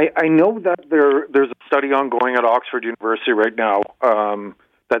know that there's a study ongoing at Oxford University right now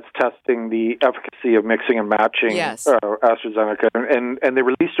that's testing the efficacy of mixing and matching AstraZeneca, and they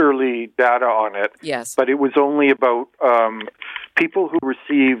released early data on it. Yes, but it was only about people who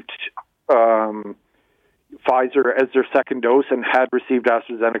received Pfizer as their second dose and had received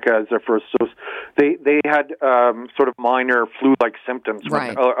AstraZeneca as their first dose. They had sort of minor flu-like symptoms.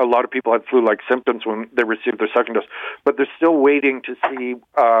 Right. A lot of people had flu-like symptoms when they received their second dose, but they're still waiting to see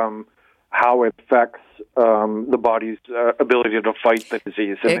how it affects the body's ability to fight the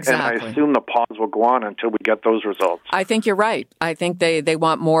disease. And I assume the pause will go on until we get those results. I think you're right. I think they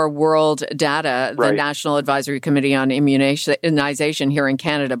want more world data, the National Advisory Committee on Immunization here in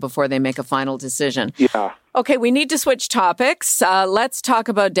Canada, before they make a final decision. Yeah. Okay, we need to switch topics. Let's talk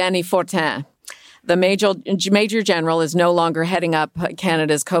about Danny Fortin. The Major General is no longer heading up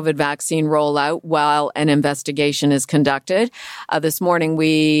Canada's COVID vaccine rollout while an investigation is conducted. This morning,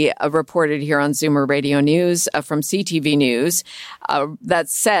 we reported here on Zoomer Radio News from CTV News that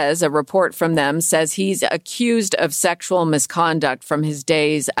says, a report from them says he's accused of sexual misconduct from his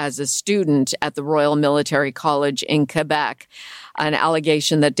days as a student at the Royal Military College in Quebec, an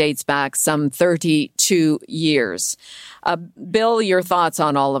allegation that dates back some 32 years. Bill, your thoughts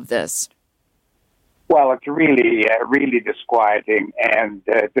on all of this? Well, it's really, really disquieting, and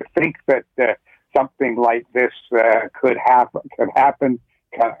to think that something like this could happen,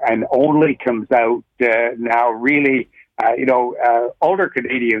 and only comes out now. Really, older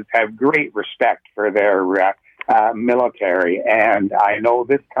Canadians have great respect for their military, and I know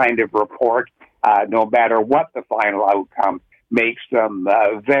this kind of report, no matter what the final outcome, makes them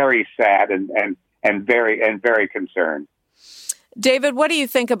very sad and very concerned. David, what do you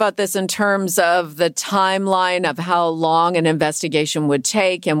think about this in terms of the timeline of how long an investigation would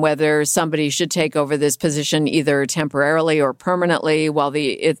take and whether somebody should take over this position either temporarily or permanently while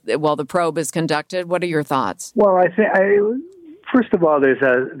the probe is conducted? What are your thoughts? Well, I think first of all, there's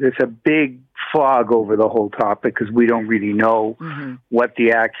a big fog over the whole topic because we don't really know what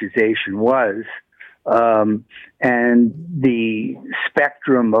the accusation was. And the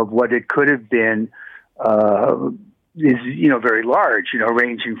spectrum of what it could have been is, very large,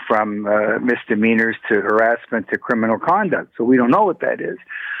 ranging from misdemeanors to harassment to criminal conduct. So we don't know what that is.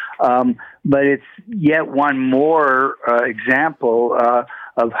 But it's yet one more example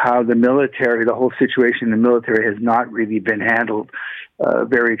of how the whole situation in the military has not really been handled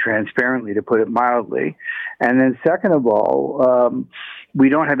very transparently, to put it mildly. And then second of all, we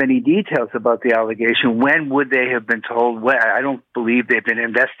don't have any details about the allegation. When would they have been told? Well, I don't believe they've been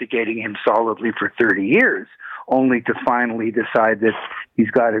investigating him solidly for 30 years, only to finally decide that he's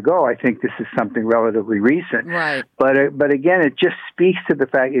got to go. I think this is something relatively recent. Right. But again, it just speaks to the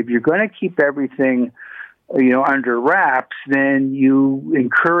fact if you're going to keep everything, under wraps, then you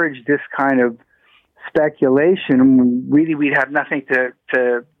encourage this kind of speculation. Really, we'd have nothing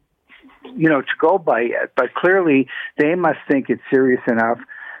to go by yet. But clearly, they must think it's serious enough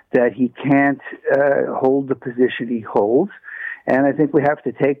that he can't hold the position he holds. And I think we have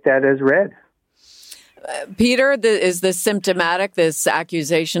to take that as read. Peter, is this symptomatic, this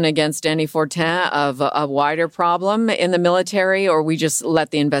accusation against Danny Fortin, of a wider problem in the military, or we just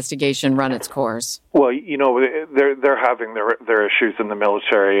let the investigation run its course? Well, they're having their issues in the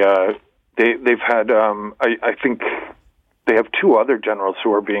military. They've had, I think, they have two other generals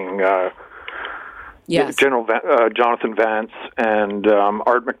who are being, General Jonathan Vance and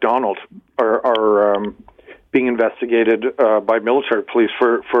Art MacDonald are being investigated by military police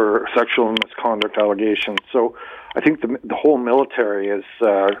for sexual misconduct allegations. So I think the whole military is,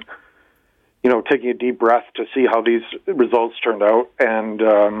 taking a deep breath to see how these results turned out. And,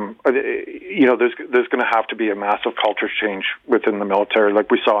 there's going to have to be a massive culture change within the military, like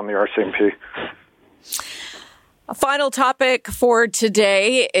we saw in the RCMP. A final topic for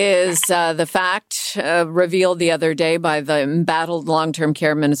today is the fact revealed the other day by the embattled long-term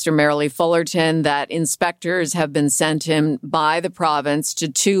care minister, Marilee Fullerton, that inspectors have been sent in by the province to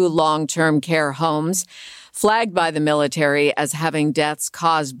 2 long-term care homes flagged by the military as having deaths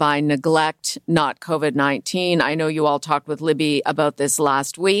caused by neglect, not COVID-19. I know you all talked with Libby about this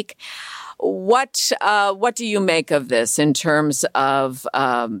last week. What do you make of this in terms of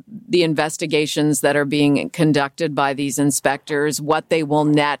the investigations that are being conducted by these inspectors, what they will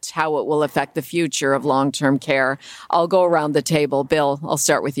net, how it will affect the future of long-term care? I'll go around the table. Bill, I'll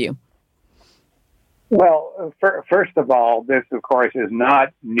start with you. Well, first of all, this, of course, is not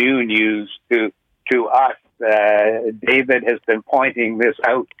new news to us. David has been pointing this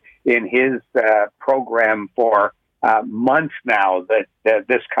out in his program for months now that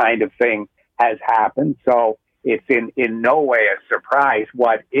this kind of thing has happened. So it's in no way a surprise.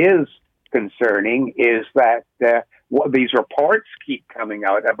 What is concerning is that these reports keep coming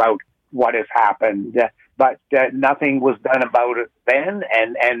out about what has happened, but nothing was done about it then,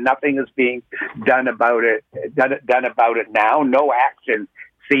 and nothing is being done about it now. No action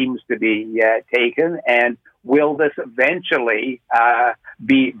seems to be taken, and will this eventually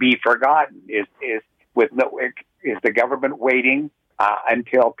be forgotten? Is the government waiting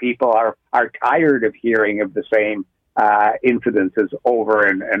until people are tired of hearing of the same incidences over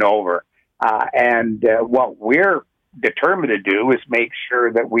and over? And what we're determined to do is make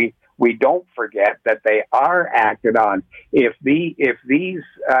sure that we don't forget that they are acted on. If these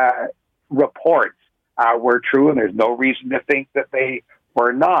reports were true, and there's no reason to think that they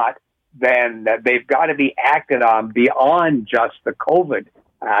were not, then they've got to be acted on beyond just the COVID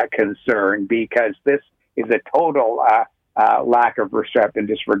concern, because this is a total lack of respect and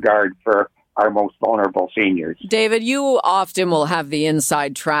disregard for our most vulnerable seniors. David, you often will have the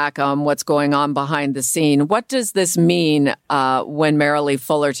inside track on what's going on behind the scene. What does this mean when Marilee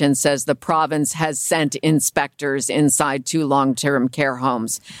Fullerton says the province has sent inspectors inside 2 long-term care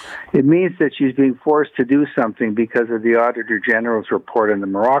homes? It means that she's being forced to do something because of the Auditor General's report and the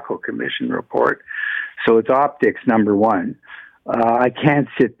Morocco Commission report. So it's optics, number one. I can't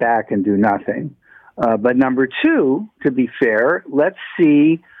sit back and do nothing. But number two, to be fair, let's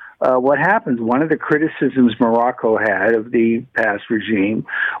see what happens. One of the criticisms Morocco had of the past regime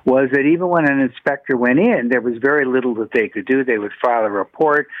was that even when an inspector went in, there was very little that they could do. They would file a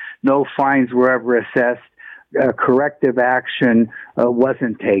report. No fines were ever assessed. Corrective action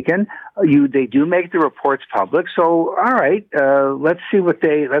wasn't taken. They do make the reports public. So, all right, let's see what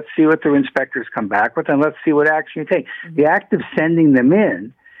their inspectors come back with, and let's see what action you take. Mm-hmm. The act of sending them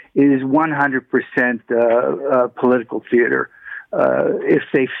in is 100% political theater. If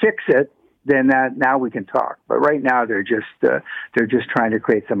they fix it, then now we can talk. But right now they're just trying to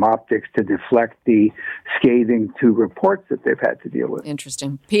create some optics to deflect the scathing 2 reports that they've had to deal with.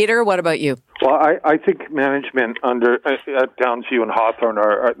 Interesting. Peter, what about you? Well, I think management at Downsview and Hawthorne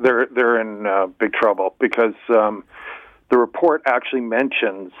they're in big trouble, because the report actually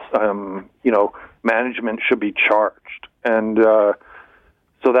mentions management should be charged, and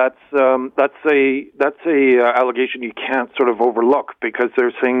so that's a allegation you can't sort of overlook, because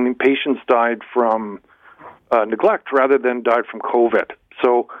they're saying patients died from neglect rather than died from COVID.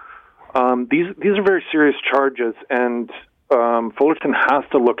 So these are very serious charges, and Fullerton has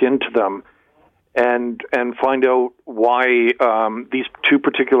to look into them and find out why these 2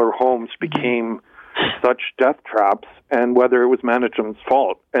 particular homes became such death traps, and whether it was management's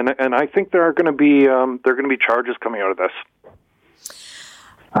fault. And I think there are going to be charges coming out of this.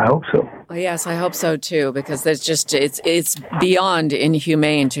 I hope so. Well, yes, I hope so too, because there's just it's beyond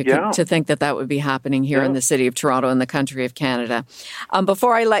inhumane to think that would be happening here in the city of Toronto and the country of Canada.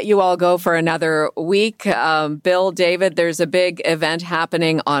 Before I let you all go for another week, Bill, David, there's a big event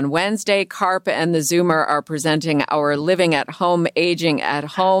happening on Wednesday. CARP and the Zoomer are presenting our Living at Home, Aging at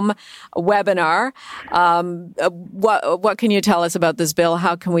Home webinar. What can you tell us about this, Bill?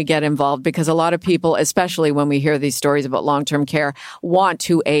 How can we get involved? Because a lot of people, especially when we hear these stories about long-term care, want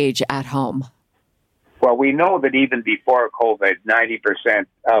to age at home. Well, we know that even before COVID, 90%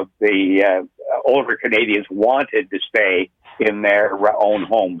 of the older Canadians wanted to stay in their own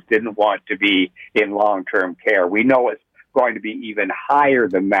homes, didn't want to be in long-term care. We know it's going to be even higher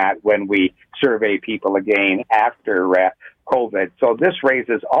than that when we survey people again after COVID. So this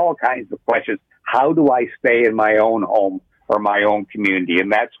raises all kinds of questions. How do I stay in my own home or my own community?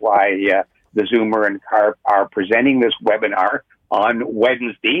 And that's why the Zoomer and CARP are presenting this webinar on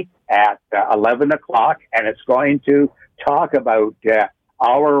Wednesday at 11 o'clock, and it's going to talk about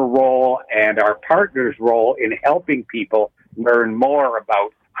our role and our partners' role in helping people learn more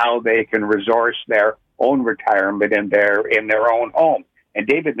about how they can resource their own retirement in their own home. And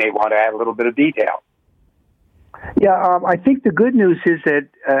David may want to add a little bit of detail. Yeah, I think the good news is that,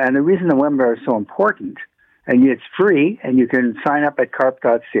 and the reason the webinar is so important, and it's free, and you can sign up at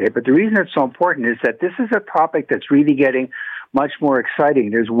carp.ca, but the reason it's so important is that this is a topic that's really getting much more exciting.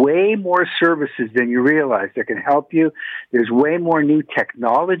 There's way more services than you realize that can help you. There's way more new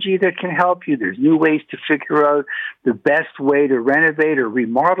technology that can help you. There's new ways to figure out the best way to renovate or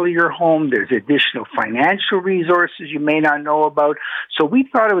remodel your home. There's additional financial resources you may not know about. So we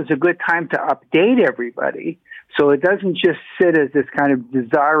thought it was a good time to update everybody, so it doesn't just sit as this kind of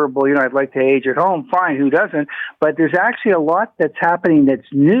desirable, I'd like to age at home. Fine, who doesn't? But there's actually a lot that's happening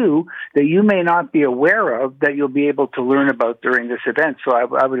that's new that you may not be aware of that you'll be able to learn about during this event. So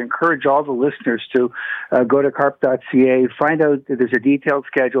I would encourage all the listeners to go to carp.ca, find out that there's a detailed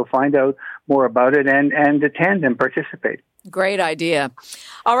schedule, find out more about it, and attend and participate. Great idea.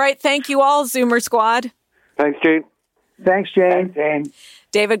 All right, thank you all, Zoomer Squad. Thanks, Jane. Thanks, Jane. Thanks, Jane.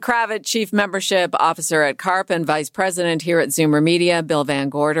 David Kravitz, Chief Membership Officer at CARP and Vice President here at Zoomer Media, Bill Van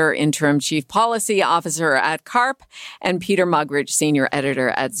Gorder, Interim Chief Policy Officer at CARP, and Peter Muggeridge, Senior Editor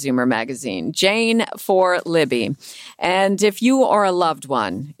at Zoomer Magazine. Jane for Libby. And if you or a loved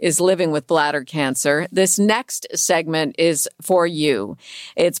one is living with bladder cancer, this next segment is for you.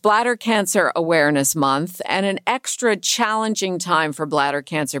 It's Bladder Cancer Awareness Month and an extra challenging time for bladder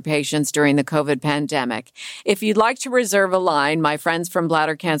cancer patients during the COVID pandemic. If you'd like to reserve a line, my friends from Bladder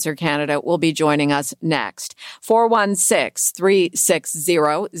Cancer Canada will be joining us next.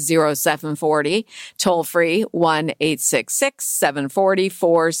 416-360-0740. Toll free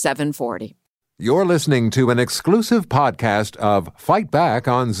 1-866-740-4740. You're listening to an exclusive podcast of Fight Back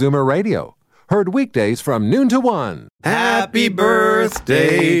on Zoomer Radio. Heard weekdays from noon to 1. Happy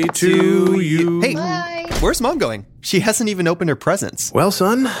birthday to you. Hey, where's Mom going? She hasn't even opened her presents. Well,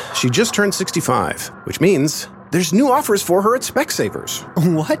 son, she just turned 65, which means there's new offers for her at Specsavers.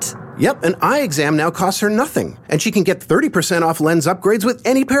 What? Yep, an eye exam now costs her nothing, and she can get 30% off lens upgrades with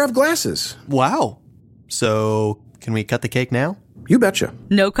any pair of glasses. Wow. So, can we cut the cake now? You betcha.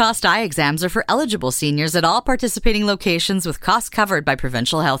 No-cost eye exams are for eligible seniors at all participating locations with costs covered by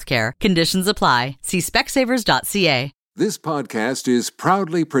provincial healthcare. Conditions apply. See specsavers.ca. This podcast is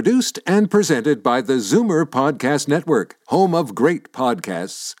proudly produced and presented by the Zoomer Podcast Network, home of great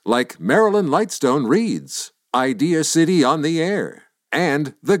podcasts like Marilyn Lightstone Reads, Idea City on the Air,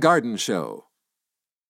 and The Garden Show.